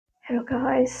Hello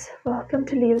guys, welcome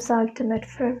to Leaves Ultimate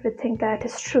for everything that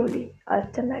is truly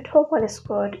ultimate. Hope all is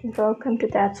good and welcome to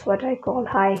That's What I Call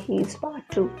High Heels Part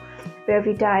 2, where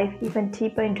we dive even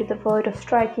deeper into the world of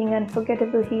striking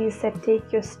unforgettable heels that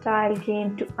take your style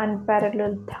game to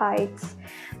unparalleled heights.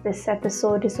 This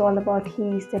episode is all about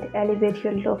heels that elevate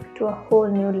your look to a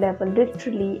whole new level,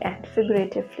 literally and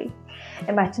figuratively.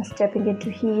 Imagine stepping into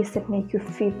heels that make you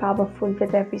feel powerful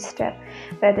with every step,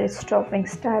 whether it's towering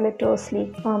stilettos,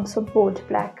 sleek pumps, or bold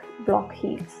black block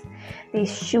heels.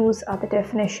 These shoes are the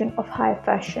definition of high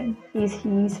fashion. These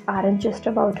heels aren't just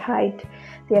about height,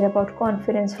 they're about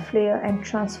confidence, flair, and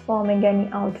transforming any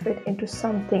outfit into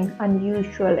something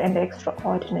unusual and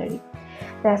extraordinary.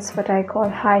 That's what I call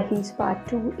High Heels Part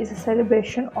 2 is a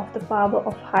celebration of the power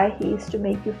of high heels to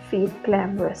make you feel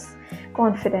glamorous,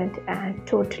 confident, and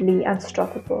totally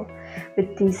unstoppable.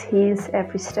 With these heels,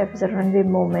 every step is a runway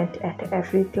moment and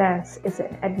every glance is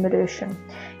an admiration.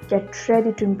 Get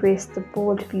ready to embrace the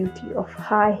bold beauty of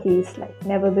high heels like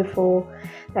never before.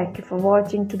 Thank you for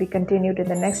watching. To be continued in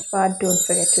the next part. Don't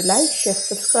forget to like, share,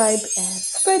 subscribe, and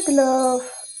spread the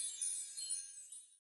love.